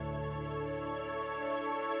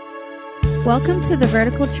Welcome to the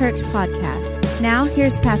Vertical Church Podcast. Now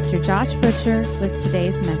here's Pastor Josh Butcher with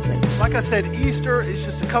today's message. Like I said, Easter is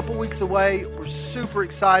just a couple weeks away. We're super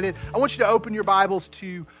excited. I want you to open your Bibles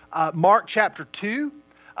to Mark chapter 2.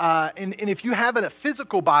 And if you have a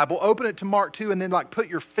physical Bible, open it to Mark 2 and then put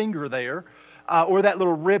your finger there. Or that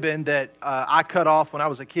little ribbon that I cut off when I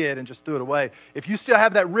was a kid and just threw it away. If you still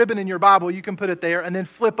have that ribbon in your Bible, you can put it there and then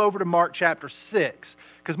flip over to Mark chapter 6,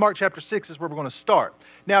 because Mark chapter 6 is where we're going to start.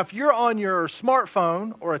 Now, if you're on your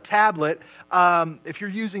smartphone or a tablet, if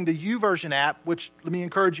you're using the YouVersion app, which let me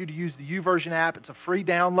encourage you to use the YouVersion app. It's a free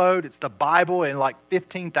download. It's the Bible in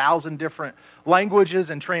 15,000 different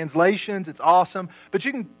languages and translations. It's awesome. But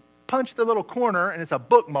you can punch the little corner and it's a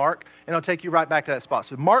bookmark and it'll take you right back to that spot.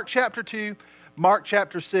 So Mark chapter 2, Mark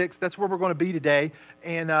chapter 6, that's where we're going to be today.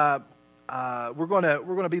 And we're going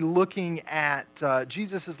to be looking at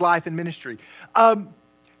Jesus' life and ministry.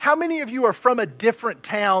 How many of you are from a different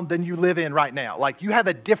town than you live in right now? You have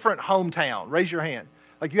a different hometown. Raise your hand.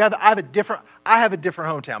 I have a different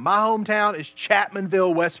hometown. My hometown is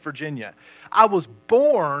Chapmanville, West Virginia. I was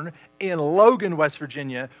born in Logan, West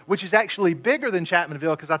Virginia, which is actually bigger than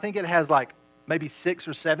Chapmanville because I think it has maybe 6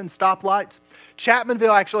 or 7 stoplights.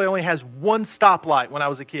 Chapmanville actually only has one stoplight when I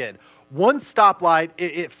was a kid. One stoplight,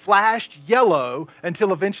 it flashed yellow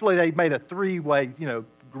until eventually they made a 3-way,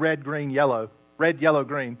 red, green, yellow. Red, yellow,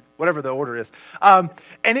 green, whatever the order is. And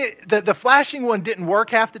the flashing one didn't work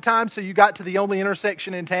half the time, so you got to the only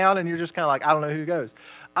intersection in town, and you're just kind of I don't know who goes.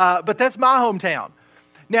 But that's my hometown.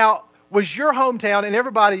 Now, was your hometown, and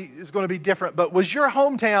everybody is going to be different, but was your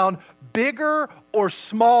hometown bigger or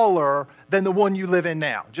smaller than the one you live in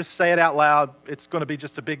now? Just say it out loud. It's going to be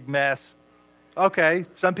just a big mess. Okay,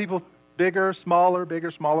 some people bigger, smaller, bigger,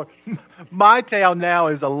 smaller. My town now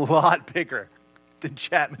is a lot bigger than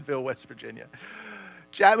Chapmanville, West Virginia.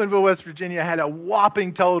 Chapmanville, West Virginia had a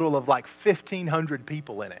whopping total of 1,500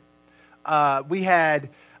 people in it. We had,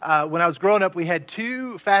 when I was growing up, we had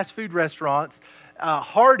 2 fast food restaurants,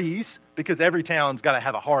 Hardee's, because every town's got to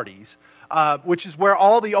have a Hardee's, which is where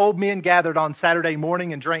all the old men gathered on Saturday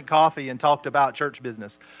morning and drank coffee and talked about church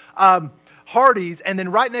business. Hardee's, and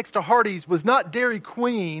then right next to Hardee's was not Dairy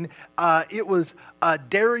Queen, it was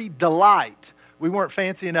Dairy Delight. We weren't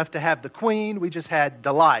fancy enough to have the Queen. We just had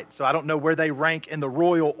Delight. So I don't know where they rank in the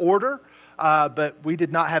royal order, but we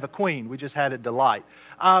did not have a Queen. We just had a Delight.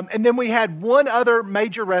 And then we had one other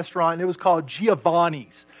major restaurant, and it was called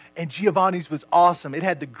Giovanni's. And Giovanni's was awesome. It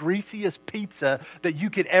had the greasiest pizza that you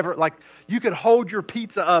could ever, you could hold your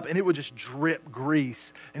pizza up, and it would just drip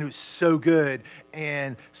grease. And it was so good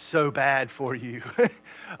and so bad for you.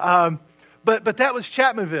 But that was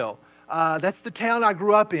Chapmanville. That's the town I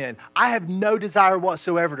grew up in. I have no desire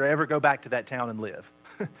whatsoever to ever go back to that town and live.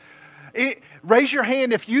 Raise your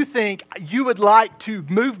hand if you think you would like to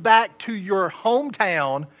move back to your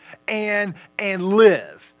hometown and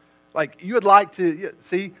live. You would like to,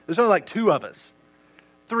 see, there's only 2 of us.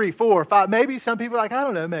 3, 4, 5, maybe some people are I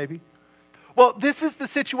don't know, maybe. Well, this is the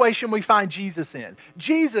situation we find Jesus in.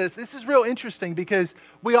 Jesus, this is real interesting because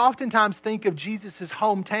we oftentimes think of Jesus'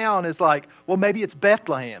 hometown as maybe it's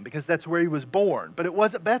Bethlehem because that's where he was born, but it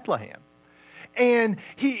wasn't Bethlehem. And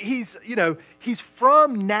he's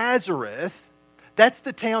from Nazareth. That's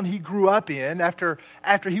the town he grew up in. After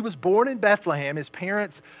he was born in Bethlehem, his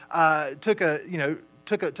parents took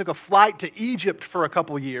a flight to Egypt for a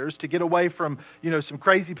couple of years to get away from, some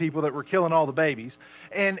crazy people that were killing all the babies.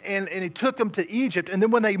 And it took them to Egypt. And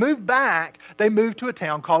then when they moved back, they moved to a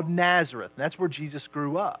town called Nazareth. And that's where Jesus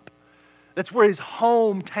grew up. That's where his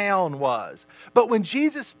hometown was. But when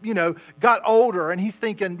Jesus, got older and he's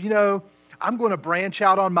thinking, I'm going to branch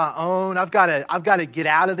out on my own. I've got to get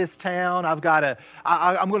out of this town. I'm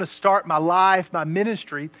going to start my life, my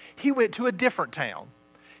ministry. He went to a different town.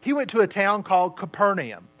 He went to a town called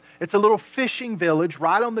Capernaum. It's a little fishing village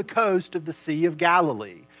right on the coast of the Sea of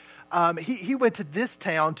Galilee. He went to this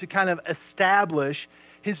town to kind of establish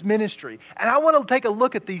his ministry. And I want to take a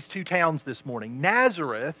look at these 2 towns this morning,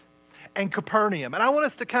 Nazareth and Capernaum. And I want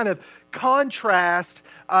us to kind of contrast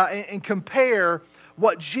and compare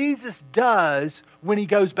what Jesus does when he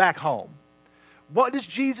goes back home. What does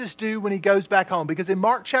Jesus do when he goes back home? Because in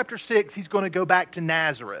Mark chapter 6, he's going to go back to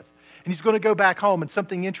Nazareth. And he's going to go back home and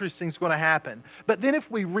something interesting is going to happen. But then if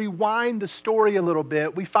we rewind the story a little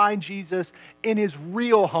bit, we find Jesus in his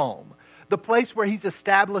real home. The place where he's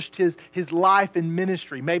established his life and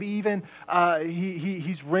ministry. Maybe even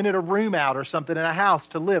he's rented a room out or something in a house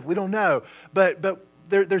to live. We don't know. But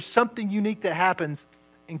there's something unique that happens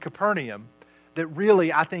in Capernaum that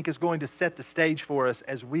really, I think, is going to set the stage for us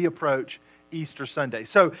as we approach Easter Sunday.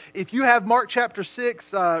 So if you have Mark chapter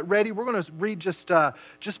 6 ready, we're going to read just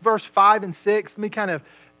verse 5 and 6. Let me kind of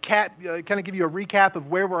give you a recap of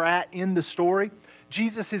where we're at in the story.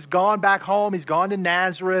 Jesus has gone back home. He's gone to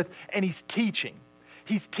Nazareth, and he's teaching.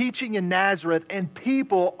 He's teaching in Nazareth, and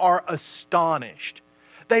people are astonished.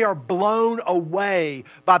 They are blown away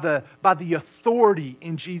by the authority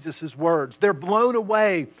in Jesus' words. They're blown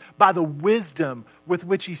away by the wisdom with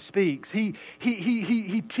which he speaks. He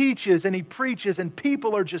teaches and he preaches, and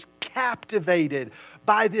people are just captivated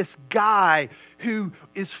by this guy who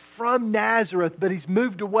is from Nazareth, but he's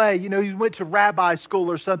moved away. You know, he went to rabbi school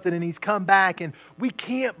or something, and he's come back, and we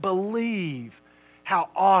can't believe how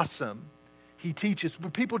awesome he teaches.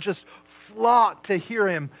 People just flock to hear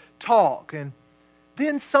him talk. And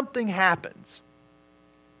then something happens.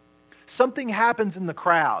 Something happens in the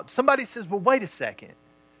crowd. Somebody says, well, wait a second.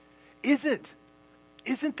 Isn't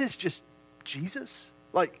this just Jesus?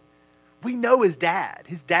 Like, we know his dad.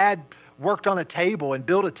 His dad worked on a table and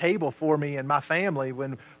built a table for me and my family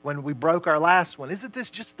when we broke our last one. Isn't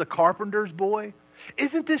this just the carpenter's boy?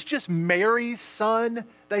 Isn't this just Mary's son,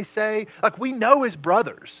 they say? Like, we know his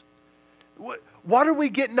brothers. What are we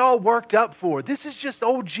getting all worked up for? This is just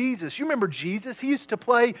old Jesus. You remember Jesus? He used to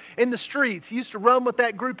play in the streets. He used to run with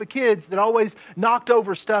that group of kids that always knocked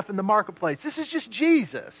over stuff in the marketplace. This is just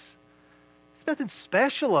Jesus. There's nothing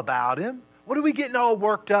special about him. What are we getting all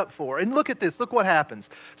worked up for? And look at this. Look what happens.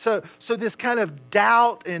 So this kind of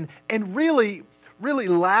doubt and really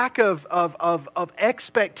lack of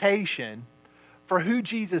expectation for who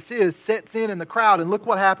Jesus is sets in the crowd. And look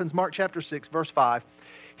what happens. Mark chapter 6, verse 5.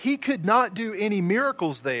 He could not do any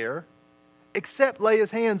miracles there except lay his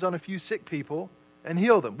hands on a few sick people and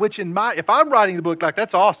heal them. Which if I'm writing the book, like,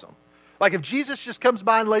 that's awesome. Like, if Jesus just comes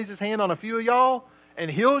by and lays his hand on a few of y'all and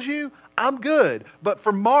heals you, I'm good. But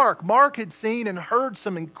for Mark had seen and heard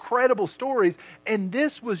some incredible stories, and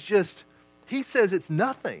this was just, he says it's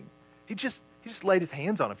nothing. He just laid his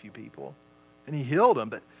hands on a few people and he healed them.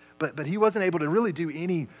 But he wasn't able to really do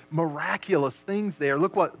any miraculous things there.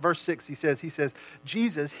 Look what verse 6 he says. He says,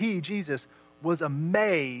 Jesus was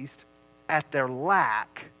amazed at their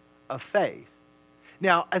lack of faith.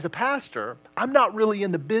 Now, as a pastor, I'm not really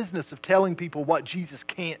in the business of telling people what Jesus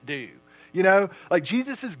can't do. You know, like,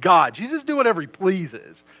 Jesus is God. Jesus do whatever he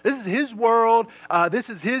pleases. This is his world. This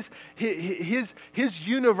is his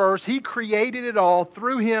universe. He created it all.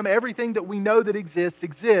 Through him, everything that we know that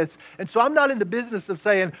exists. And so I'm not in the business of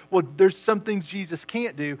saying, well, there's some things Jesus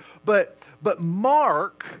can't do. But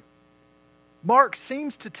Mark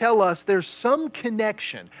seems to tell us there's some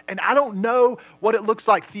connection. And I don't know what it looks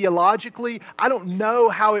like theologically. I don't know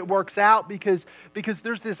how it works out because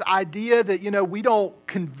there's this idea that, you know, we don't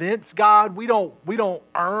convince God. We don't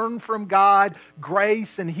earn from God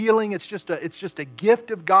grace and healing. It's just a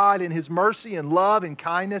gift of God and his mercy and love and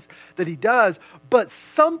kindness that he does. But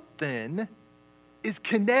something is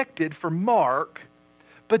connected for Mark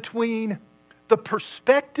between the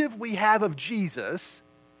perspective we have of Jesus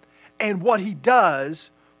and what he does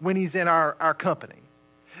when he's in our company.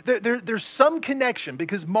 There's some connection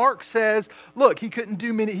because Mark says, look, he couldn't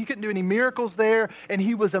do any miracles there, and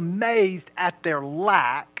he was amazed at their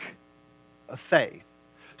lack of faith.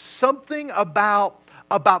 Something about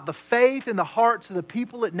the faith in the hearts of the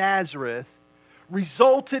people at Nazareth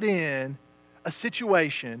resulted in a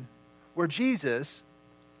situation where Jesus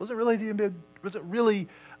wasn't really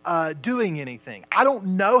doing anything. I don't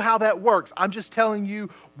know how that works. I'm just telling you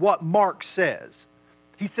what Mark says.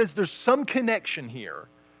 He says there's some connection here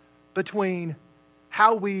between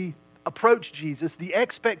how we approach Jesus, the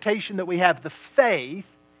expectation that we have, the faith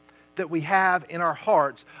that we have in our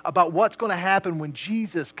hearts about what's going to happen when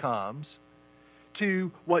Jesus comes,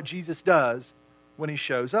 to what Jesus does when he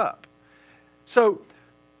shows up. So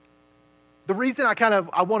the reason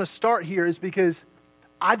I want to start here is because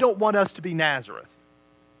I don't want us to be Nazareth.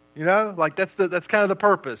 You know, like that's kind of the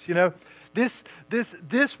purpose. You know, this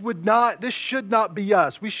should not be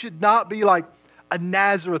us. We should not be like a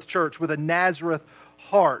Nazareth church with a Nazareth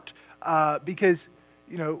heart, because,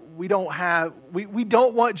 you know, we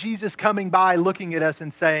don't want Jesus coming by looking at us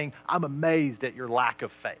and saying, "I'm amazed at your lack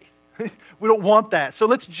of faith." We don't want that. So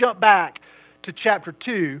let's jump back to chapter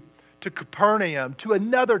 2, to Capernaum, to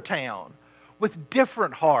another town with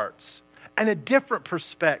different hearts and a different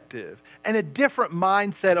perspective and a different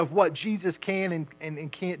mindset of what Jesus can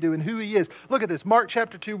and can't do and who he is. Look at this, Mark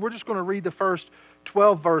chapter 2, we're just going to read the first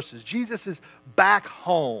 12 verses. Jesus is back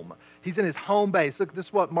home. He's in his home base. Look, this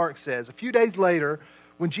is what Mark says. A few days later,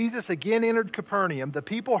 when Jesus again entered Capernaum, the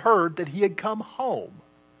people heard that he had come home.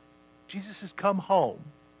 Jesus has come home.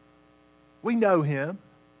 We know him.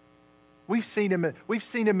 We've seen him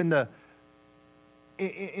in the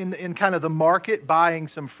in kind of the market buying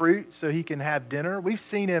some fruit so he can have dinner. We've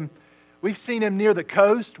seen him near the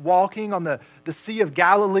coast walking on the Sea of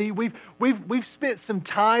Galilee. We've spent some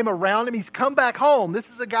time around him. He's come back home. This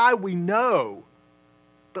is a guy we know.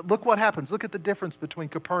 But look what happens. Look at the difference between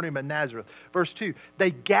Capernaum and Nazareth. Verse 2,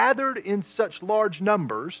 they gathered in such large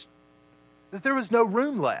numbers that there was no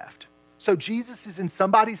room left. So Jesus is in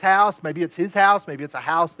somebody's house. Maybe it's his house. Maybe it's a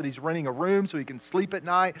house that he's renting a room so he can sleep at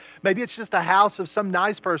night. Maybe it's just a house of some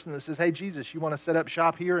nice person that says, hey, Jesus, you want to set up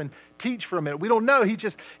shop here and teach for a minute? We don't know. He's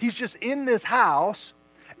just in this house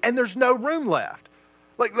and there's no room left.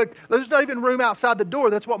 Like there's not even room outside the door.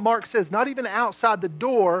 That's what Mark says. Not even outside the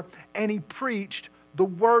door. And he preached the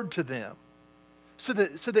word to them. So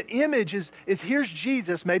the image is here's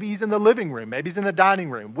Jesus. Maybe he's in the living room. Maybe he's in the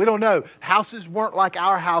dining room. We don't know. Houses weren't like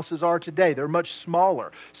our houses are today. They're much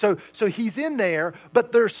smaller. So he's in there,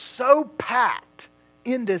 but they're so packed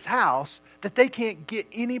in this house that they can't get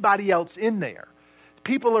anybody else in there.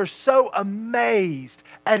 People are so amazed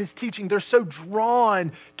at his teaching. They're so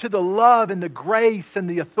drawn to the love and the grace and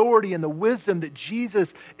the authority and the wisdom that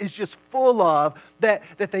Jesus is just full of that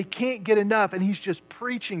they can't get enough, and he's just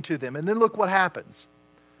preaching to them. And then look what happens.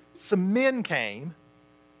 Some men came,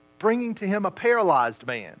 bringing to him a paralyzed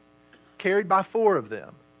man, carried by 4 of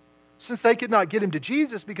them. Since they could not get him to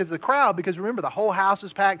Jesus because of the crowd, because remember, the whole house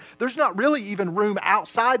is packed, there's not really even room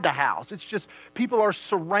outside the house. It's just people are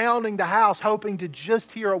surrounding the house hoping to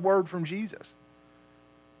just hear a word from Jesus.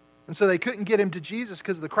 And so they couldn't get him to Jesus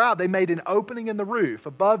because of the crowd. They made an opening in the roof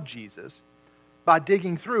above Jesus by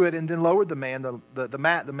digging through it and then lowered the man, the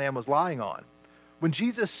mat the man was lying on. When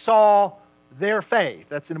Jesus saw their faith,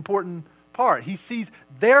 that's an important part. He sees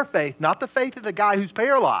their faith, not the faith of the guy who's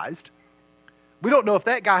paralyzed. We don't know if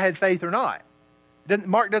that guy had faith or not.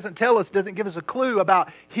 Mark doesn't tell us, doesn't give us a clue about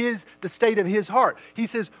the state of his heart. He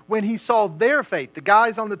says when he saw their faith, the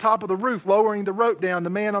guys on the top of the roof lowering the rope down, the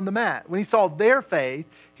man on the mat, when he saw their faith,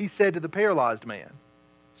 he said to the paralyzed man,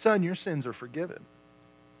 son, your sins are forgiven.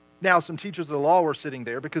 Now, some teachers of the law were sitting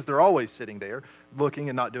there because they're always sitting there looking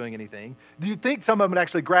and not doing anything. Do you think some of them would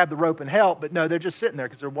actually grab the rope and help? But no, they're just sitting there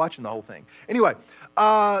because they're watching the whole thing. Anyway,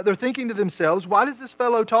 they're thinking to themselves, why does this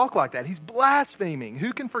fellow talk like that? He's blaspheming.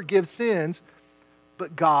 Who can forgive sins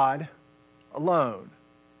but God alone?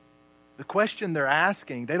 The question they're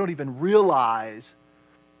asking, they don't even realize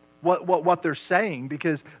what they're saying,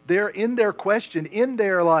 because they're in their question, in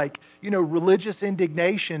their religious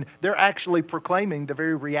indignation, they're actually proclaiming the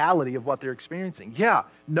very reality of what they're experiencing. Yeah,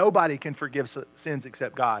 nobody can forgive sins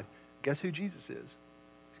except God. Guess who Jesus is?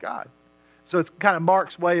 He's God. So it's kind of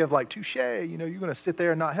Mark's way of touche, you're going to sit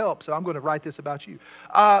there and not help, so I'm going to write this about you.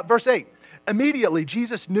 Verse 8, immediately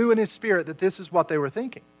Jesus knew in his spirit that this is what they were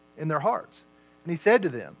thinking in their hearts. And he said to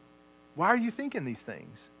them, why are you thinking these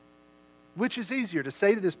things? Which is easier, to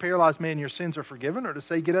say to this paralyzed man, your sins are forgiven, or to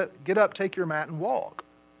say, get up, take your mat, and walk?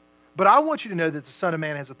 But I want you to know that the Son of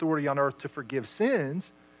Man has authority on earth to forgive sins.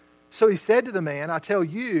 So he said to the man, I tell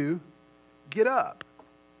you, get up,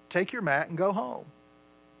 take your mat, and go home.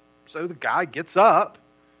 So the guy gets up,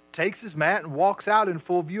 takes his mat, and walks out in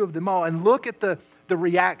full view of them all. And look at the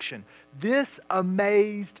reaction. This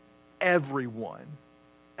amazed everyone.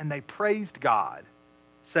 And they praised God,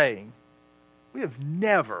 saying, we have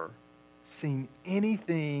never seen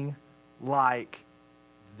anything like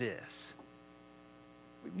this.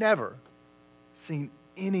 We've never seen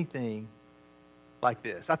anything like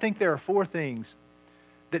this. I think there are 4 things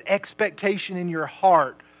that expectation in your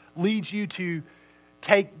heart leads you to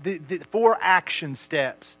take, the 4 action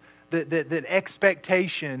steps that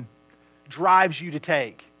expectation drives you to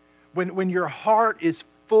take. When your heart is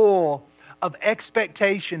full of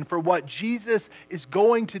expectation for what Jesus is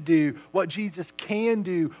going to do, what Jesus can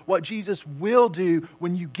do, what Jesus will do,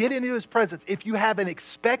 when you get into his presence, if you have an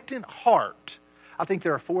expectant heart, I think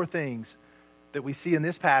there are 4 things that we see in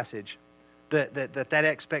this passage that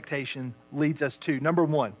expectation leads us to. Number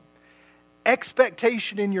 1,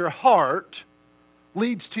 expectation in your heart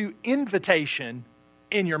leads to invitation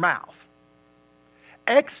in your mouth.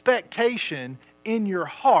 Expectation in your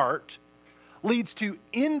heart leads to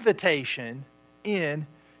invitation in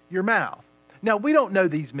your mouth. Now, we don't know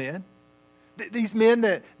these men. These men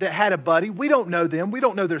that had a buddy, we don't know them. We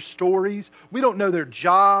don't know their stories. We don't know their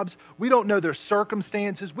jobs. We don't know their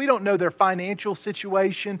circumstances. We don't know their financial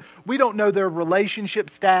situation. We don't know their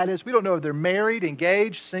relationship status. We don't know if they're married,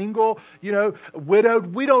 engaged, single,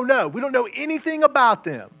 widowed. We don't know. We don't know anything about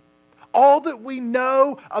them. All that we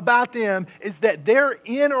know about them is that they're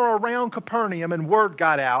in or around Capernaum, and word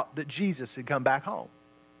got out that Jesus had come back home.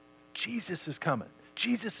 Jesus is coming.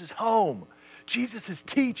 Jesus is home. Jesus is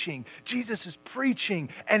teaching, Jesus is preaching,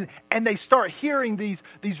 and they start hearing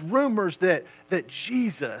these rumors that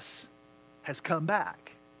Jesus has come back.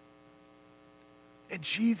 And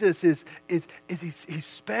Jesus he's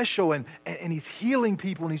special and he's healing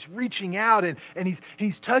people and he's reaching out and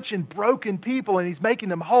he's touching broken people and he's making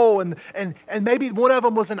them whole and maybe one of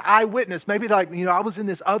them was an eyewitness. Maybe I was in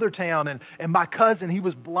this other town and my cousin, he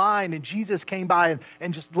was blind and Jesus came by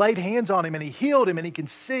and just laid hands on him and he healed him and he can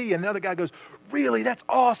see. And another guy goes, really? That's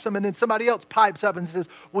awesome. And then somebody else pipes up and says,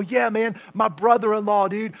 well, yeah, man, my brother-in-law,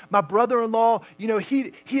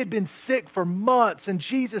 he had been sick for months and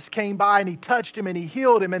Jesus came by and he touched him and he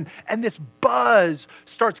healed him. And this buzz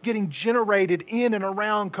starts getting generated in and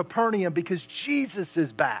around Capernaum because Jesus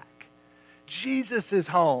is back. Jesus is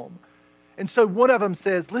home. And so one of them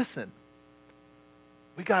says, listen,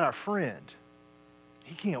 we got our friend.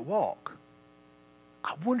 He can't walk.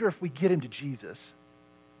 I wonder if we get him to Jesus,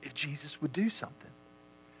 if Jesus would do something.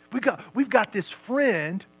 We've got this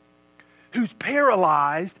friend who's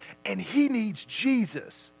paralyzed and he needs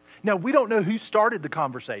Jesus. Now, we don't know who started the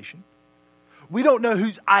conversation. We don't know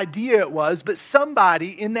whose idea it was, but somebody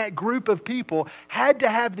in that group of people had to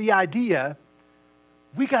have the idea,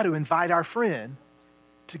 we got to invite our friend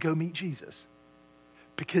to go meet Jesus.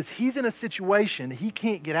 Because he's in a situation he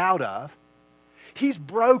can't get out of. He's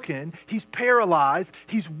broken, he's paralyzed,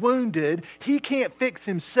 he's wounded, he can't fix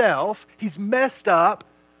himself, he's messed up,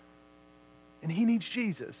 and he needs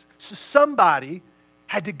Jesus. So somebody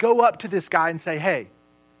had to go up to this guy and say, hey,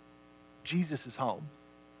 Jesus is home.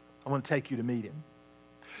 I want to take you to meet him.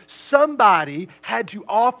 Somebody had to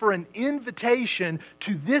offer an invitation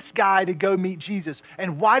to this guy to go meet Jesus.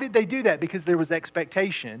 And why did they do that? Because there was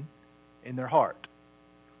expectation in their heart.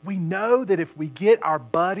 We know that if we get our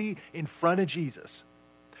buddy in front of Jesus,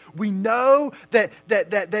 we know that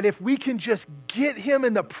if we can just get him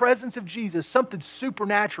in the presence of Jesus, something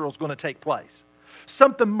supernatural is going to take place.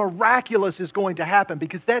 Something miraculous is going to happen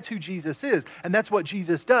because that's who Jesus is and that's what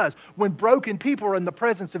Jesus does. When broken people are in the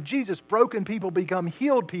presence of Jesus, broken people become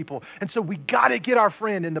healed people. And so we got to get our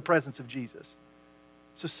friend in the presence of Jesus.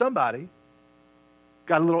 So somebody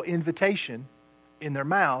got a little invitation in their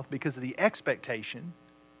mouth because of the expectation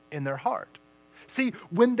in their heart. See,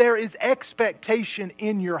 when there is expectation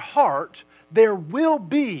in your heart, there will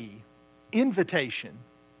be invitation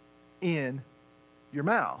in your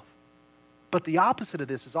mouth. But the opposite of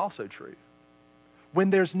this is also true. When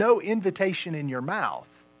there's no invitation in your mouth,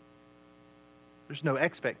 there's no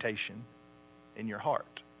expectation in your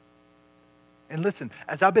heart. And listen,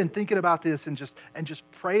 as I've been thinking about this and just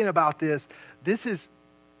praying about this has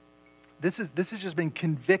just been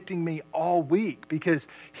convicting me all week because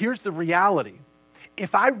here's the reality.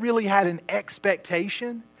 If I really had an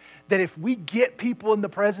expectation that if we get people in the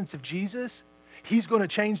presence of Jesus, He's going to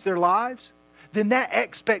change their lives, then that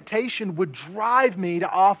expectation would drive me to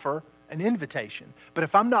offer an invitation. But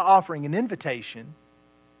if I'm not offering an invitation,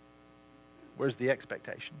 where's the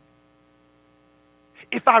expectation?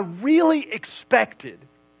 If I really expected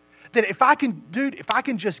that if I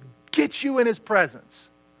can just get you in His presence,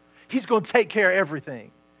 He's going to take care of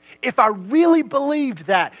everything. If I really believed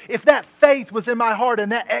that, if that faith was in my heart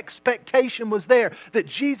and that expectation was there, that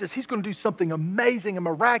Jesus, He's going to do something amazing and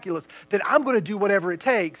miraculous, that I'm going to do whatever it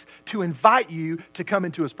takes to invite you to come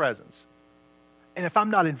into His presence. And if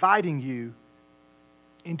I'm not inviting you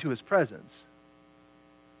into His presence,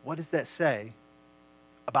 what does that say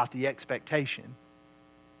about the expectation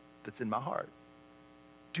that's in my heart?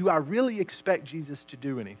 Do I really expect Jesus to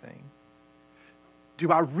do anything?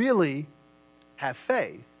 Do I really have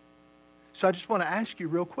faith? So I just want to ask you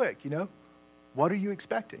real quick, what are you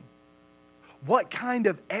expecting? What kind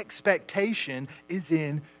of expectation is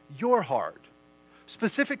in your heart?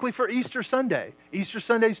 Specifically for Easter Sunday. Easter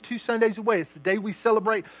Sunday is 2 Sundays away. It's the day we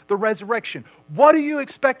celebrate the resurrection. What are you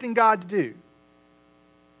expecting God to do?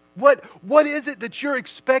 What is it that you're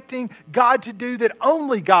expecting God to do that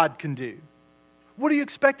only God can do? What are you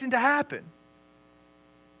expecting to happen?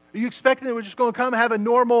 Are you expecting that we're just going to come and have a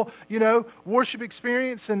normal, worship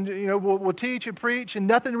experience and, we'll teach and preach and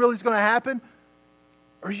nothing really is going to happen?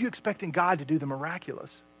 Or are you expecting God to do the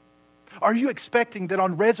miraculous? Are you expecting that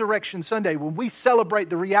on Resurrection Sunday, when we celebrate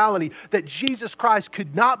the reality that Jesus Christ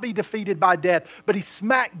could not be defeated by death, but He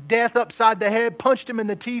smacked death upside the head, punched him in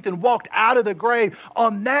the teeth, and walked out of the grave,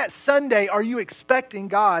 on that Sunday, are you expecting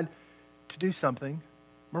God to do something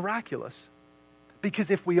miraculous?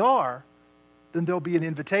 Because if we are, then there'll be an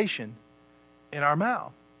invitation in our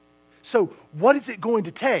mouth. So what is it going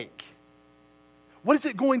to take? What is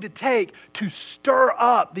it going to take to stir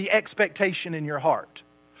up the expectation in your heart?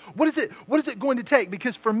 What is it going to take?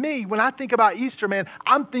 Because for me, when I think about Easter, man,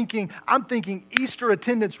 I'm thinking Easter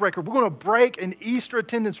attendance record. We're going to break an Easter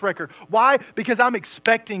attendance record. Why? Because I'm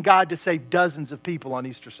expecting God to save dozens of people on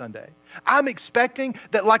Easter Sunday. I'm expecting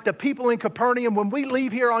that, like the people in Capernaum, when we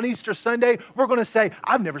leave here on Easter Sunday, we're going to say,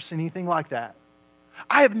 I've never seen anything like that.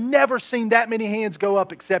 I have never seen that many hands go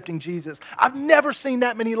up accepting Jesus. I've never seen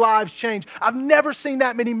that many lives change. I've never seen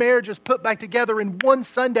that many marriages put back together in one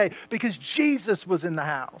Sunday because Jesus was in the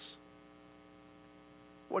house.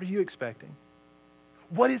 What are you expecting?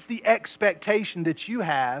 What is the expectation that you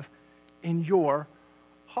have in your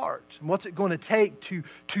heart? And what's it going to take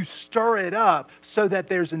to stir it up so that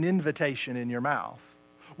there's an invitation in your mouth?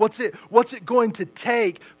 What's it going to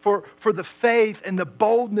take for the faith and the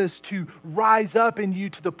boldness to rise up in you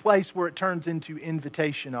to the place where it turns into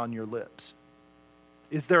invitation on your lips?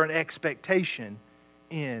 Is there an expectation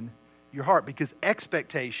in your heart? Because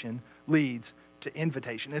expectation leads to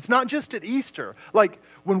invitation. It's not just at Easter. Like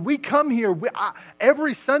when we come here,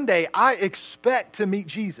 every Sunday, I expect to meet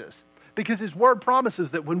Jesus because His Word promises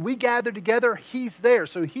that when we gather together, He's there.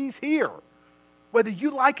 So He's here. Whether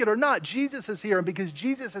you like it or not, Jesus is here. And because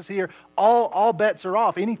Jesus is here, all bets are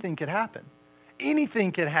off. Anything can happen.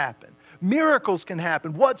 Anything can happen. Miracles can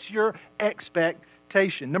happen. What's your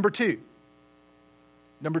expectation? Number two,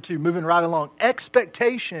 moving right along.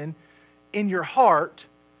 Expectation in your heart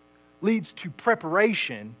leads to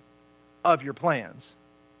preparation of your plans.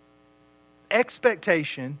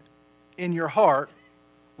 Expectation in your heart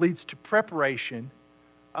leads to preparation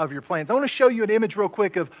of your plans. I want to show you an image real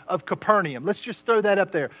quick of Capernaum. Let's just throw that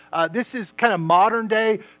up there. This is kind of modern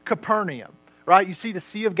day Capernaum, right? You see the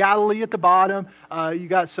Sea of Galilee at the bottom. You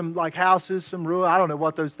got some like houses, some ruins. I don't know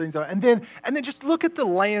what those things are. And then just look at the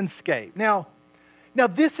landscape. Now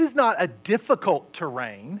this is not a difficult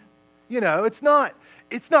terrain. You know, it's not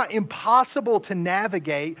impossible to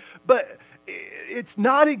navigate, but it's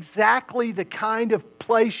not exactly the kind of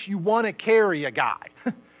place you want to carry a guy.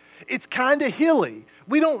 It's kind of hilly.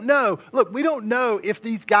 We don't know. Look, we don't know if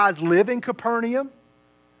these guys live in Capernaum.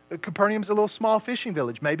 Capernaum's a little small fishing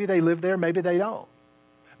village. Maybe they live there, maybe they don't.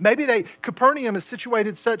 Capernaum is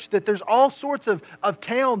situated such that there's all sorts of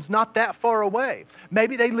towns not that far away.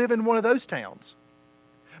 Maybe they live in one of those towns.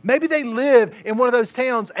 Maybe they live in one of those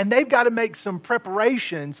towns and they've got to make some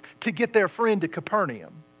preparations to get their friend to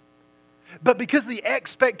Capernaum. But because the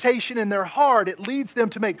expectation in their heart, it leads them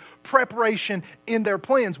to make preparation in their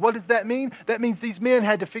plans. What does that mean? That means these men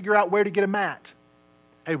had to figure out where to get a mat.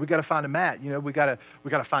 Hey, we got to find a mat. You know, we got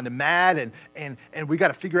to find a mat, and we got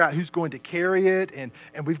to figure out who's going to carry it, and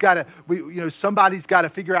somebody's got to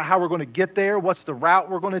figure out how we're going to get there. What's the route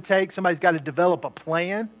we're going to take? Somebody's got to develop a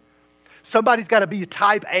plan. Somebody's got to be a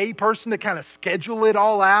type A person to kind of schedule it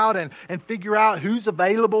all out and figure out who's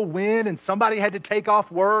available when. And somebody had to take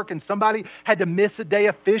off work, and somebody had to miss a day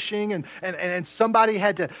of fishing, and somebody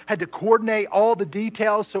had to coordinate all the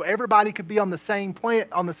details so everybody could be on the same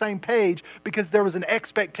page, because there was an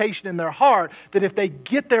expectation in their heart that if they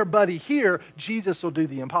get their buddy here, Jesus will do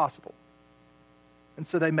the impossible. And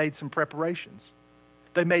so they made some preparations.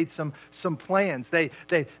 They made some plans. They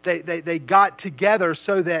got together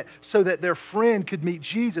so that their friend could meet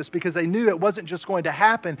Jesus, because they knew it wasn't just going to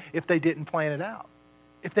happen if they didn't plan it out.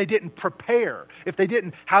 If they didn't prepare. If they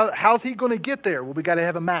didn't, how's he going to get there? Well, we got to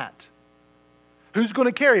have a mat. Who's going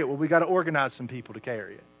to carry it? Well, we got to organize some people to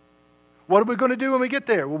carry it. What are we going to do when we get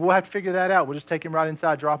there? Well, we'll have to figure that out. We'll just take him right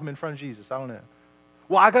inside, drop him in front of Jesus. I don't know.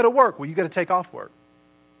 Well, I got to work. Well, you got to take off work.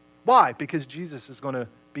 Why? Because Jesus is going to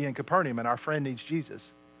be in Capernaum, and our friend needs Jesus.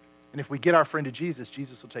 And if we get our friend to Jesus,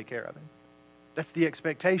 Jesus will take care of him. That's the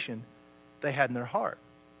expectation they had in their heart,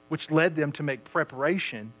 which led them to make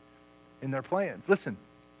preparation in their plans. Listen.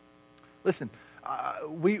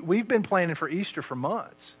 We've been planning for Easter for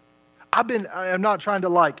months. I'm not trying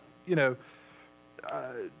to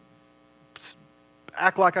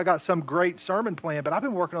act like I got some great sermon plan, but I've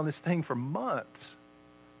been working on this thing for months,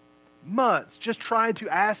 just trying to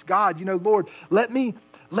ask God, Lord, let me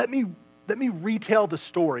retell the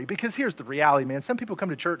story. Because here's the reality, man. Some people come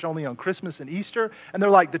to church only on Christmas and Easter, and they're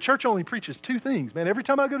like, the church only preaches two things, man. Every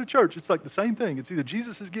time I go to church, it's like the same thing. It's either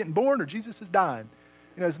Jesus is getting born or Jesus is dying.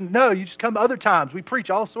 No, you just come other times. We preach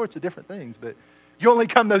all sorts of different things, but you only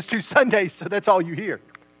come those 2 Sundays, so that's all you hear.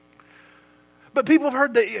 But people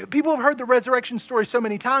have heard the resurrection story so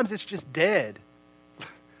many times, it's just dead.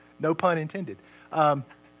 No pun intended.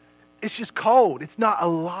 It's just cold. It's not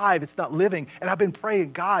alive. It's not living. And I've been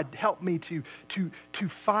praying, God, help me to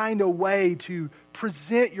find a way to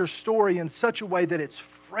present your story in such a way that it's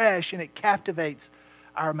fresh and it captivates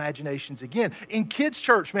our imaginations again. In kids'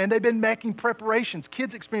 church, man, they've been making preparations.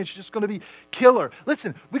 Kids' experience is just going to be killer.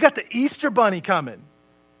 Listen, we got the Easter Bunny coming.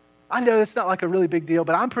 I know it's not like a really big deal,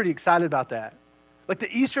 but I'm pretty excited about that. Like the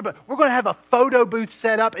Easter Bunny, we're going to have a photo booth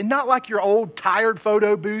set up, and not like your old tired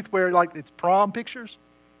photo booth where like it's prom pictures.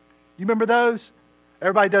 You remember those?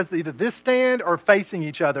 Everybody does either this stand or facing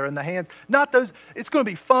each other in the hands. Not those. It's going to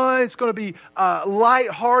be fun. It's going to be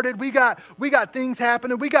lighthearted. We got things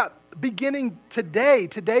happening. We got beginning today.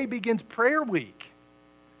 Today begins prayer week.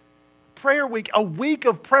 Prayer week, a week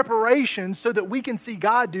of preparation so that we can see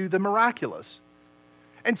God do the miraculous.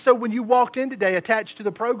 And so when you walked in today, attached to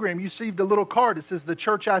the program, you received a little card. It says, "The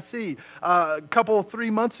Church I See." A couple, 3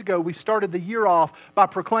 months ago, we started the year off by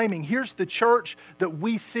proclaiming, here's the church that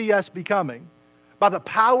we see us becoming. By the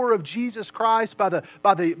power of Jesus Christ, by the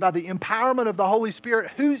empowerment of the Holy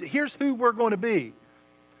Spirit, here's who we're going to be.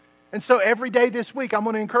 And so every day this week, I'm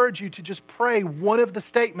going to encourage you to just pray one of the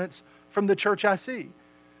statements from the Church I See.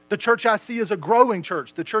 The church I see is a growing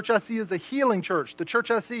church. The church I see is a healing church. The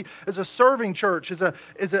church I see is a serving church, is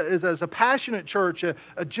a passionate church, a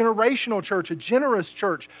generational church, a generous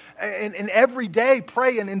church. And every day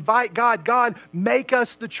pray and invite God, God, make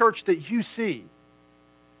us the church that you see.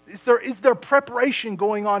 Is there preparation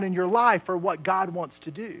going on in your life for what God wants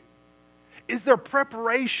to do? Is there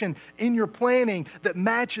preparation in your planning that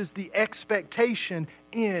matches the expectation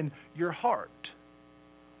in your heart?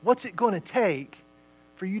 What's it going to take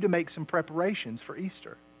for you to make some preparations for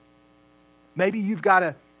Easter? Maybe you got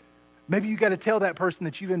to tell that person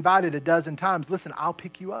that you've invited a dozen times, listen, I'll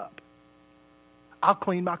pick you up. I'll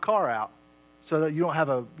clean my car out so that you don't have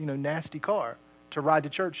a nasty car to ride to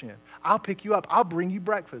church in. I'll pick you up. I'll bring you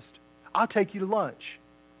breakfast. I'll take you to lunch.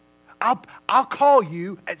 I'll call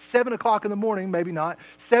you at 7 o'clock in the morning, maybe not,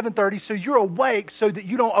 7:30, so you're awake so that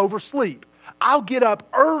you don't oversleep. I'll get up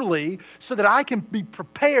early so that I can be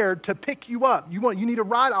prepared to pick you up. You need a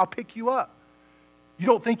ride? I'll pick you up. You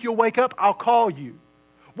don't think you'll wake up? I'll call you.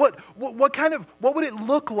 What would it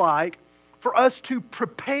look like for us to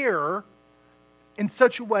prepare in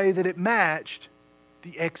such a way that it matched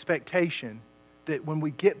the expectation that when we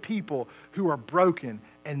get people who are broken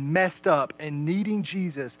and messed up and needing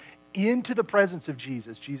Jesus into the presence of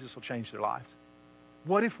Jesus, Jesus will change their lives?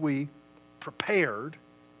 What if we prepared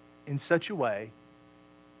in such a way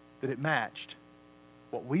that it matched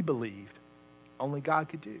what we believed only God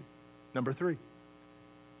could do? Number three,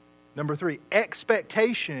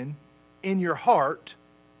 expectation in your heart,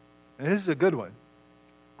 and this is a good one.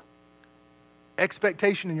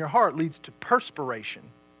 Expectation in your heart leads to perspiration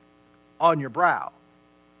on your brow.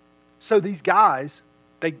 So these guys,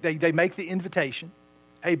 they make the invitation.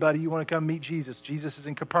 Hey, buddy, you want to come meet Jesus? Jesus is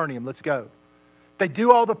in Capernaum. Let's go. They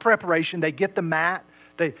do all the preparation. They get the mat.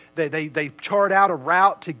 They chart out a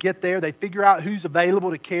route to get there. They figure out who's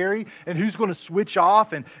available to carry and who's going to switch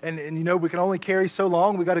off. And we can only carry so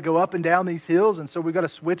long. We got to go up and down these hills, and so we got to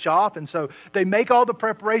switch off. And so they make all the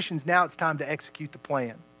preparations. Now it's time to execute the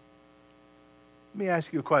plan. Let me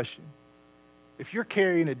ask you a question. If you're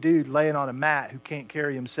carrying a dude laying on a mat who can't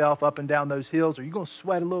carry himself up and down those hills, are you going to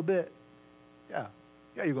sweat a little bit? Yeah,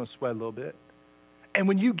 you're going to sweat a little bit. And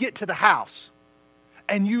when you get to the house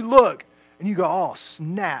and you look and you go, oh,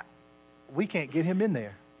 snap, we can't get him in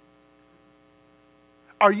there.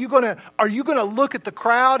 Are you going to look at the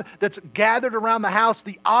crowd that's gathered around the house,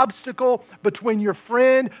 the obstacle between your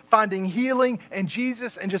friend finding healing and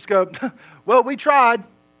Jesus, and just go, well, we tried.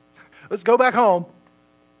 Let's go back home.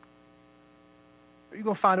 Or are you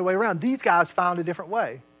going to find a way around? These guys found a different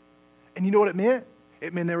way. And you know what it meant?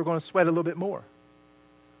 It meant they were going to sweat a little bit more.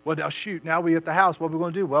 Well, now shoot, now we're at the house. What are we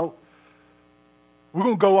going to do? Well, we're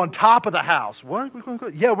going to go on top of the house. What? We're going to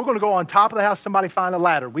go? Yeah, we're going to go on top of the house. Somebody find a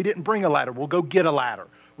ladder. We didn't bring a ladder. We'll go get a ladder.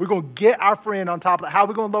 We're going to get our friend on top of it. How are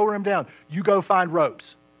we going to lower him down? You go find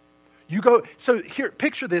ropes. You go. So here,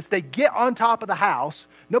 picture this. They get on top of the house.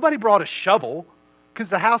 Nobody brought a shovel because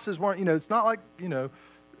the houses weren't, it's not like,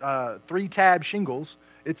 3-tab shingles.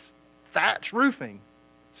 It's thatch roofing.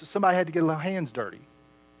 So somebody had to get their hands dirty.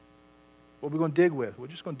 What are we going to dig with? We're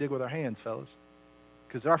just going to dig with our hands, fellas,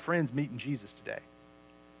 because our friend's meeting Jesus today.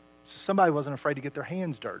 So somebody wasn't afraid to get their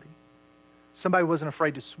hands dirty. Somebody wasn't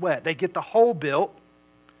afraid to sweat. They get the hole built,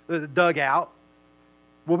 dug out.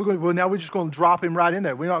 Now we're just going to drop him right in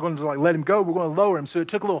there. We're not going to let him go. We're going to lower him. So it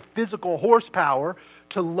took a little physical horsepower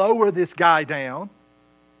to lower this guy down.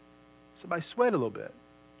 Somebody sweat a little bit.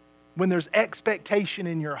 When there's expectation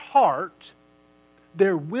in your heart,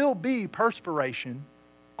 there will be perspiration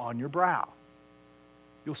on your brow.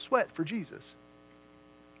 You'll sweat for Jesus.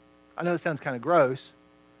 I know it sounds kind of gross.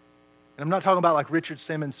 And I'm not talking about like Richard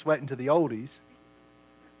Simmons sweating to the oldies.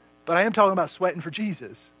 but I am talking about sweating for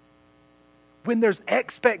Jesus. When there's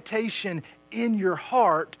expectation in your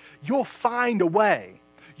heart, you'll find a way.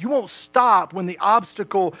 You won't stop when the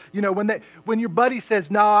obstacle, when your buddy says,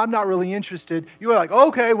 no, I'm not really interested. You're like,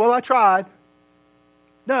 okay, well, I tried.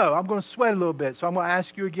 No, I'm going to sweat a little bit, so I'm going to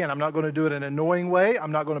ask you again. I'm not going to do it in an annoying way.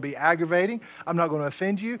 I'm not going to be aggravating. I'm not going to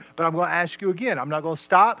offend you, but I'm going to ask you again. I'm not going to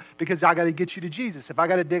stop because I got to get you to Jesus. If I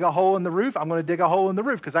got to dig a hole in the roof, I'm going to dig a hole in the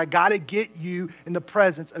roof because I got to get you in the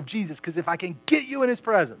presence of Jesus. Because if I can get you in His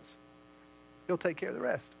presence, He'll take care of the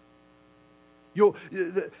rest. You'll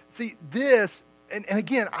see this, and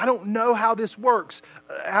again, I don't know how this works,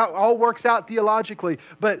 how it all works out theologically,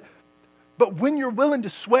 but when you're willing to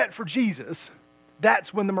sweat for Jesus,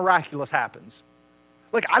 that's when the miraculous happens.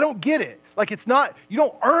 Like, I don't get it. Like, it's not, you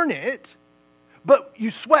don't earn it, but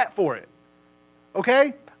you sweat for it.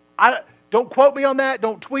 Okay? Don't quote me on that.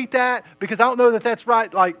 Don't tweet that because I don't know that that's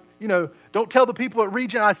right. Like, don't tell the people at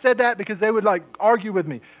Region I said that because they would argue with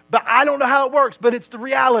me. But I don't know how it works, but it's the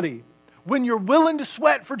reality. When you're willing to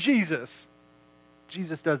sweat for Jesus,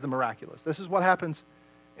 Jesus does the miraculous. This is what happens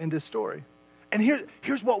in this story. And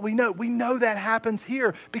here's what we know. We know that happens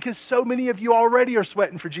here because so many of you already are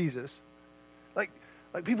sweating for Jesus. Like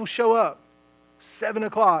people show up 7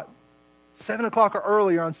 o'clock or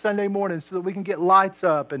earlier on Sunday morning so that we can get lights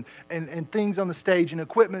up and things on the stage and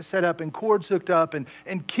equipment set up and cords hooked up and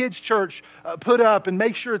kids' church put up and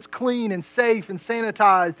make sure it's clean and safe and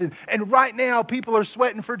sanitized. And right now, people are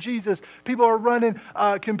sweating for Jesus. People are running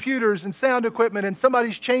computers and sound equipment, and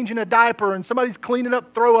somebody's changing a diaper, and somebody's cleaning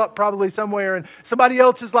up throw up probably somewhere, and somebody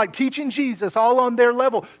else is teaching Jesus all on their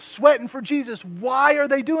level, sweating for Jesus. Why are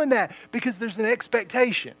they doing that? Because there's an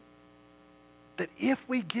expectation that if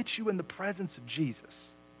we get you in the presence of Jesus,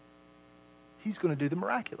 He's going to do the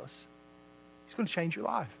miraculous. He's going to change your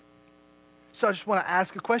life. So I just want to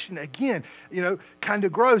ask a question. Again, kind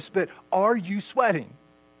of gross, but are you sweating?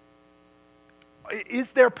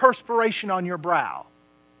 Is there perspiration on your brow?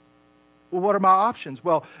 Well, what are my options?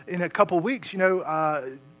 Well, in a couple weeks,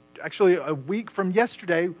 actually a week from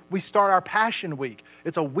yesterday, we start our Passion Week.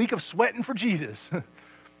 It's a week of sweating for Jesus.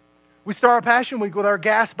 We start our Passion Week with our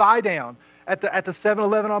gas buy down at the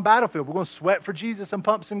 7-Eleven on Battlefield. We're going to sweat for Jesus and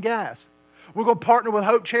pump some gas. We're going to partner with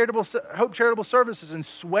Hope Charitable Services and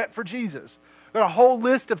sweat for Jesus. We've got a whole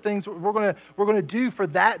list of things we're going to do for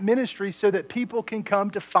that ministry so that people can come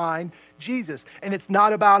to find Jesus. And it's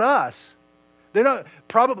not about us. They're not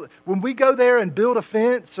probably when we go there and build a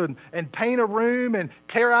fence and paint a room and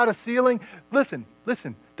tear out a ceiling. Listen.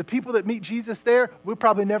 The people that meet Jesus there, we'll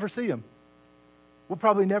probably never see them. We'll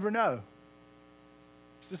probably never know.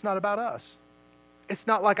 It's just not about us. It's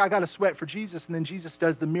not like I got to sweat for Jesus and then Jesus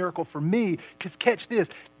does the miracle for me. Because catch this.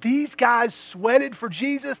 These guys sweated for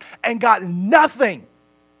Jesus and got nothing.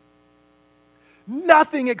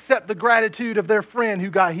 Nothing except the gratitude of their friend who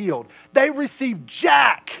got healed. They received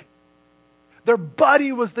jack. Their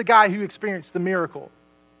buddy was the guy who experienced the miracle.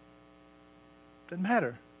 Doesn't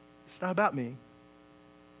matter. It's not about me.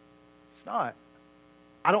 It's not.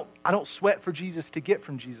 I don't sweat for Jesus to get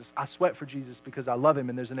from Jesus. I sweat for Jesus because I love Him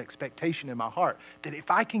and there's an expectation in my heart that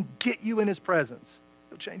if I can get you in His presence,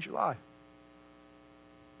 He'll change your life.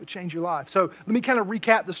 It'll change your life. So let me kind of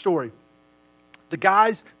recap the story. The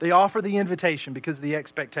guys, they offer the invitation because of the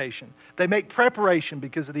expectation. They make preparation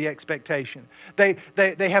because of the expectation. They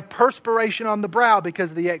have perspiration on the brow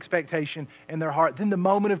because of the expectation in their heart. Then the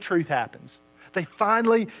moment of truth happens. They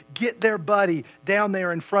finally get their buddy down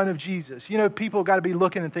there in front of Jesus. People got to be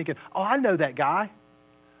looking and thinking, oh, I know that guy.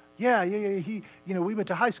 Yeah. He, we went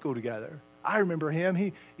to high school together. I remember him.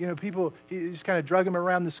 He just kind of drug him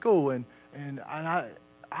around the school, and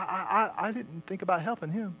I didn't think about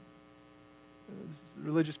helping him.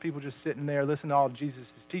 Religious people just sitting there listening to all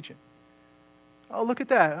Jesus is teaching. Oh, look at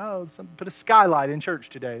that. Oh, put a skylight in church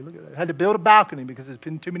today. Look at that. Had to build a balcony because there's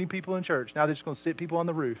been too many people in church. Now they're just going to sit people on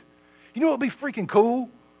the roof. You know what would be freaking cool?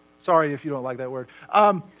 Sorry if you don't like that word.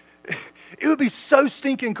 It would be so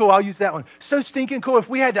stinking cool. I'll use that one. So stinking cool if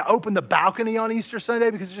we had to open the balcony on Easter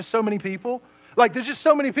Sunday because there's just so many people. There's just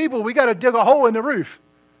so many people, we got to dig a hole in the roof.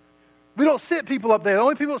 We don't sit people up there. The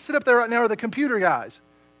only people that sit up there right now are the computer guys,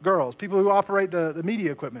 girls, people who operate the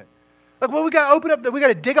media equipment. We got to open up, we got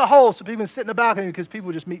to dig a hole so people can sit in the balcony because people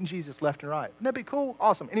are just meeting Jesus left and right. Wouldn't that be cool?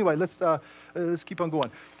 Awesome. Anyway, let's keep on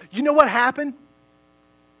going. You know what happened?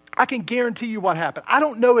 I can guarantee you what happened. I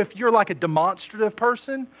don't know if you're like a demonstrative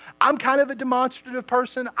person. I'm kind of a demonstrative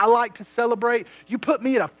person. I like to celebrate. You put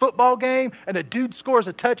me at a football game and a dude scores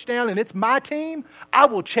a touchdown and it's my team, I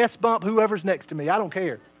will chest bump whoever's next to me. I don't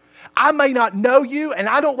care. I may not know you and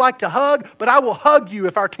I don't like to hug, but I will hug you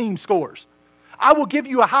if our team scores. I will give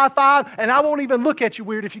you a high five, and I won't even look at you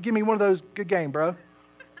weird if you give me one of those. Good game, bro.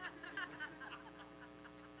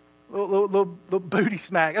 Little booty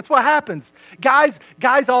smack. That's what happens. Guys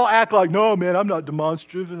all act like, no, man, I'm not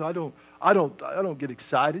demonstrative. I don't get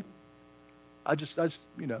excited. I just,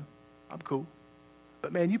 I'm cool.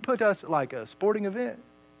 But man, you put us at like a sporting event.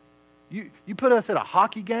 You put us at a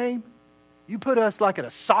hockey game. You put us like at a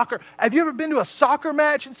soccer. Have you ever been to a soccer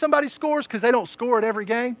match and somebody scores? Because they don't score at every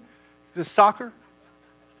game. It's soccer.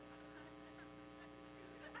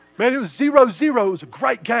 Man, it was 0-0. It was a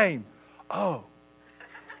great game. Oh.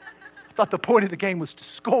 I thought the point of the game was to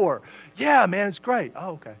score. Yeah, man, it's great.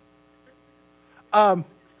 Oh, okay.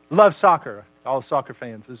 Love soccer. All soccer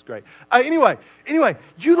fans. This is great. Anyway,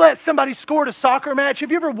 you let somebody score at a soccer match.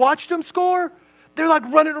 Have you ever watched them score? They're like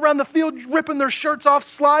running around the field, ripping their shirts off,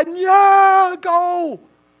 sliding. Yeah, goal.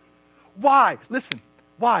 Why? Listen,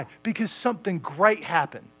 why? Because something great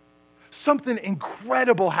happened. Something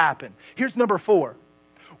incredible happened. Here's number 4.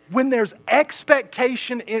 When there's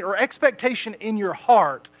expectation in your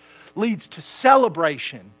heart leads to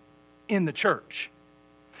celebration in the church.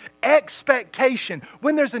 Expectation.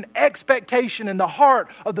 When there's an expectation in the heart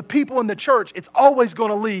of the people in the church, it's always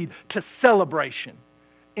going to lead to celebration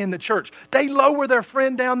in the church. They lower their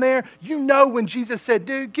friend down there. You know when Jesus said,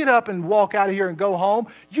 dude, get up and walk out of here and go home.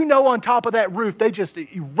 You know on top of that roof, they just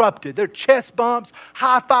erupted. Their chest bumps,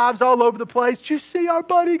 high fives all over the place. Did you see our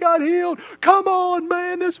buddy got healed? Come on,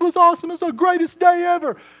 man, this was awesome. It's the greatest day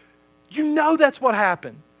ever. You know that's what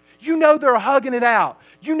happened. You know they're hugging it out.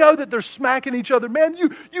 You know that they're smacking each other. Man,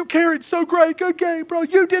 you carried so great. Good game, bro.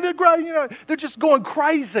 You did it great. They're just going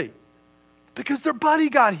crazy because their buddy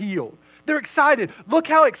got healed. They're excited. Look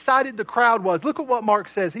how excited the crowd was. Look at what Mark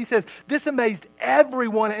says. He says, this amazed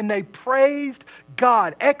everyone and they praised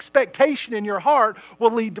God. Expectation in your heart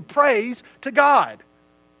will lead to praise to God.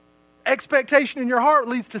 Expectation in your heart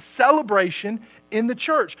leads to celebration in the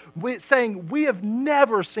church. It's saying, we have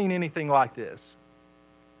never seen anything like this.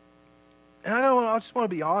 And I just want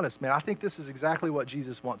to be honest, man. I think this is exactly what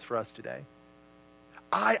Jesus wants for us today.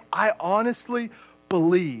 I honestly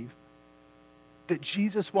believe that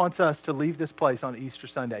Jesus wants us to leave this place on Easter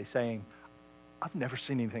Sunday saying, I've never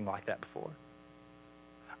seen anything like that before.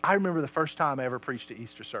 I remember the first time I ever preached at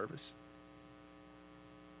Easter service.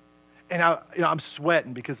 And I'm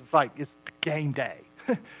sweating because it's the game day.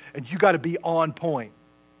 And you got to be on point.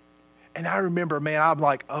 And I remember, man, I'm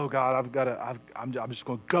like, oh God, I'm just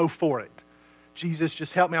going to go for it. Jesus,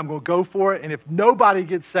 just help me. I'm going to go for it. And if nobody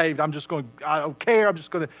gets saved, I don't care. I'm just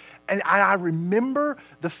going to. And I remember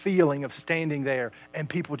the feeling of standing there and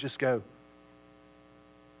people just go.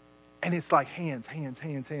 And it's like hands.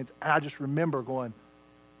 And I just remember going,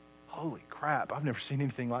 holy crap, I've never seen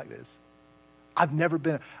anything like this. I've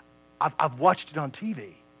watched it on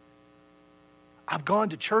TV. I've gone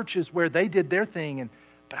to churches where they did their thing,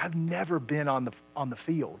 but I've never been on the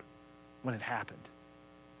field when it happened.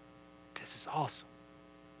 This is awesome.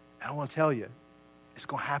 And I want to tell you, it's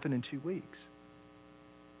going to happen in 2 weeks.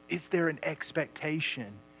 Is there an expectation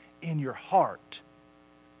in your heart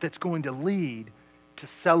that's going to lead to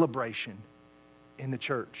celebration in the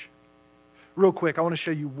church? Real quick, I want to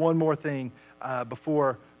show you one more thing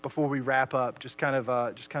before we wrap up, just kind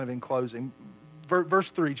of in closing.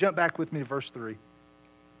 Verse 3, jump back with me to verse 3.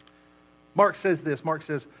 Mark says this. Mark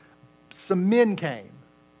says, some men came.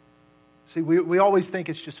 See, we always think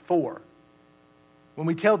it's just 4. When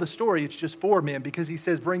we tell the story, it's just 4 men because he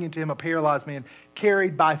says, bringing to him a paralyzed man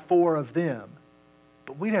carried by 4 of them.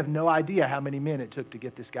 But we'd have no idea how many men it took to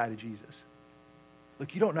get this guy to Jesus.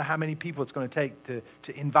 Look, you don't know how many people it's going to take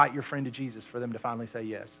to invite your friend to Jesus for them to finally say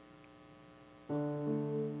yes.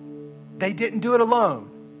 They didn't do it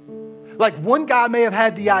alone. Like one guy may have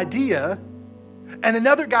had the idea, and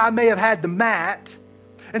another guy may have had the mat,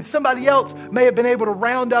 and somebody else may have been able to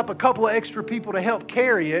round up a couple of extra people to help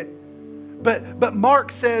carry it. But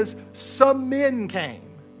Mark says some men came,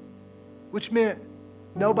 which meant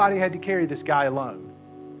nobody had to carry this guy alone.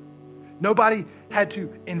 Nobody had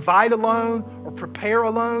to invite alone or prepare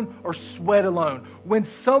alone or sweat alone. When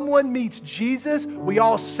someone meets Jesus, we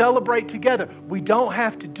all celebrate together. We don't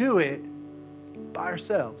have to do it by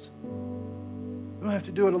ourselves. We don't have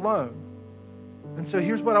to do it alone. And so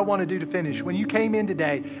here's what I want to do to finish. When you came in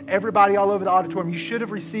today, everybody all over the auditorium, you should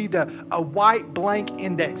have received a white blank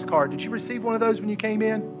index card. Did you receive one of those when you came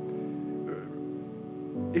in?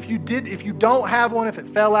 If you don't have one, if it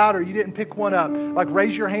fell out or you didn't pick one up,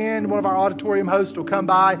 raise your hand. One of our auditorium hosts will come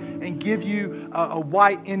by and give you a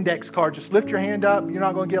white index card. Just lift your hand up. You're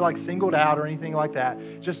not going to get singled out or anything like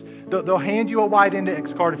that. Just they'll hand you a white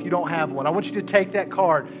index card if you don't have one. I want you to take that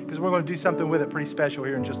card because we're going to do something with it pretty special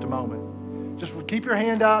here in just a moment. Just keep your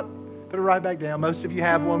hand up, put it right back down. Most of you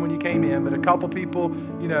have one when you came in, but a couple people,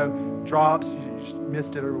 drops, you just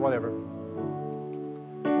missed it or whatever.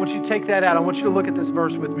 I want you to take that out. I want you to look at this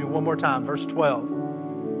verse with me one more time, verse 12.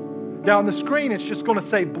 Now on the screen, it's just going to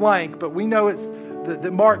say blank, but we know it's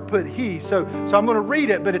that Mark put he. So I'm going to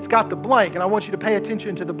read it, but it's got the blank, and I want you to pay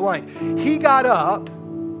attention to the blank. He got up,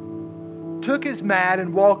 took his mat,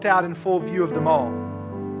 and walked out in full view of them all.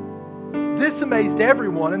 This amazed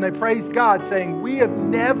everyone, and they praised God, saying, "We have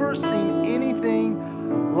never seen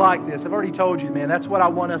anything like this." I've already told you, man, that's what I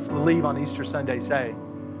want us to leave on Easter Sunday saying.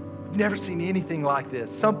 We've never seen anything like this.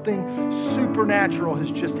 Something supernatural has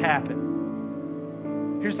just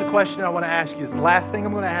happened. Here's the question I want to ask you. It's the last thing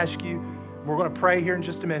I'm going to ask you. We're going to pray here in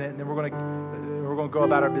just a minute, and then we're going to go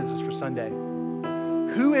about our business for Sunday.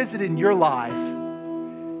 Who is it in your life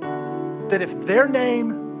that if their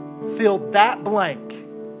name filled that blank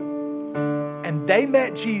and they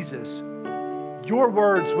met Jesus, your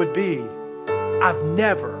words would be, "I've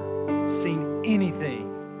never seen anything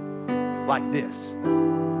like this"?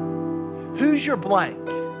 Who's your blank?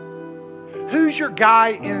 Who's your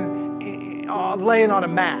guy laying on a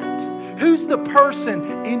mat? Who's the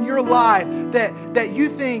person in your life that you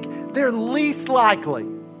think they're least likely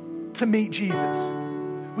to meet Jesus?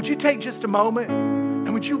 Would you take just a moment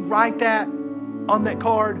and would you write that on that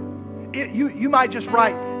card? You might just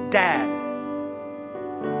write, Dad.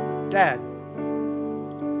 Dad.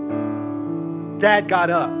 Dad got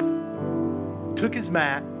up, took his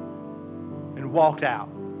mat, and walked out.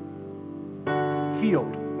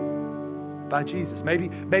 Healed by Jesus.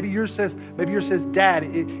 Maybe yours says, Dad,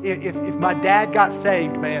 if my dad got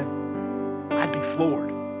saved, man, I'd be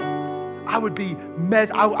floored. I would be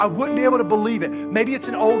I wouldn't be able to believe it. Maybe it's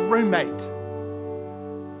an old roommate.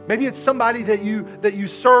 Maybe it's somebody that you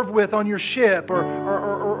serve with on your ship or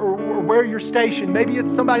where you're stationed. Maybe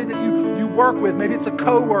it's somebody that you work with. Maybe it's a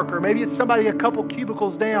coworker. Maybe it's somebody a couple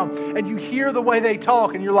cubicles down, and you hear the way they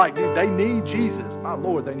talk, and you're like, dude, they need Jesus. My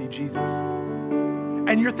Lord, they need Jesus.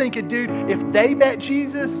 And you're thinking, dude, if they met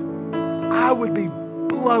Jesus, I would be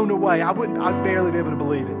blown away. I'd barely be able to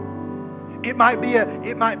believe it. It might be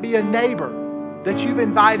a neighbor that you've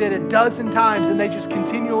invited a dozen times, and they just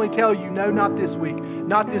continually tell you, no, not this week,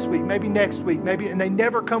 maybe next week, and they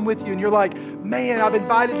never come with you. And you're like, man, I've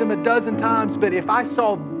invited them a dozen times, but if I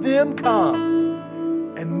saw them come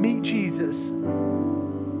and meet Jesus, it'd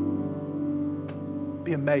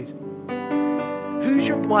be amazing. Who's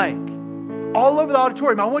your blank? All over the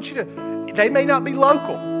auditorium, I want you to, they may not be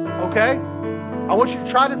local, okay? I want you to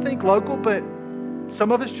try to think local, but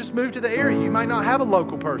some of us just moved to the area. You might not have a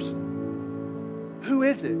local person. Who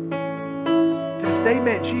is it that if they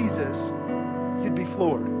met Jesus, you'd be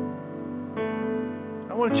floored?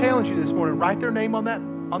 I want to challenge you this morning. Write their name on that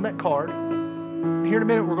card. And here in a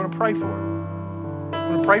minute, we're going to pray for them. We're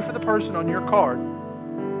going to pray for the person on your card.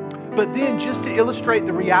 But then, just to illustrate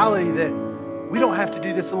the reality that we don't have to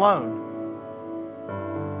do this alone,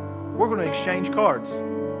 we're going to exchange cards.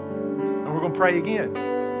 And we're going to pray again.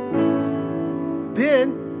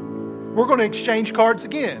 Then, we're going to exchange cards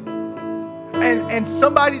again. And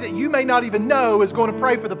somebody that you may not even know is going to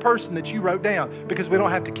pray for the person that you wrote down, because we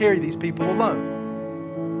don't have to carry these people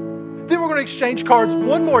alone. Then we're going to exchange cards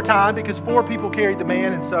one more time, because 4 people carried the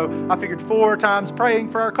man, and so I figured 4 times praying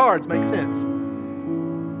for our cards makes sense.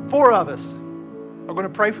 4 of us are going to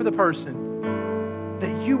pray for the person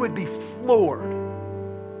that you would be floored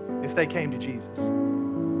if they came to Jesus.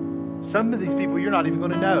 Some of these people you're not even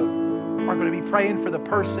going to know are going to be praying for the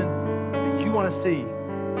person that you want to see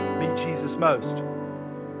meet Jesus most.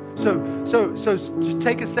 So just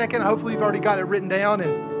take a second. Hopefully you've already got it written down,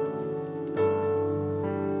 and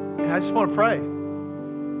I just want to pray.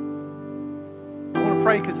 I want to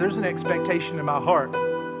pray because there's an expectation in my heart,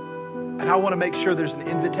 and I want to make sure there's an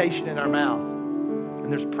invitation in our mouth,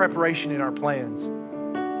 and there's preparation in our plans,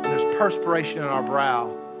 and there's perspiration in our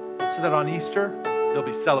brow, so that on Easter there'll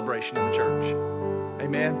be celebration in the church.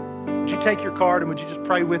 Amen. Would you take your card and would you just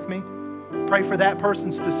pray with me? Pray for that person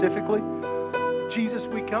specifically. Jesus,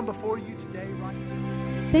 we come before you today right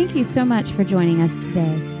now. Thank you so much for joining us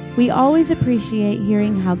today. We always appreciate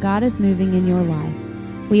hearing how God is moving in your life.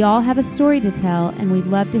 We all have a story to tell, and we'd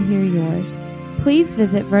love to hear yours. Please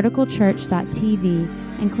visit verticalchurch.tv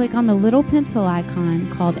and click on the little pencil icon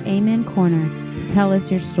called Amen Corner to tell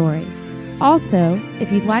us your story. Also,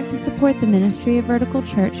 if you'd like to support the ministry of Vertical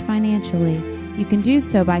Church financially, you can do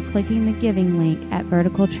so by clicking the giving link at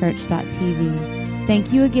verticalchurch.tv.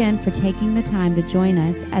 Thank you again for taking the time to join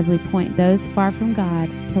us as we point those far from God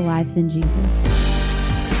to life in Jesus.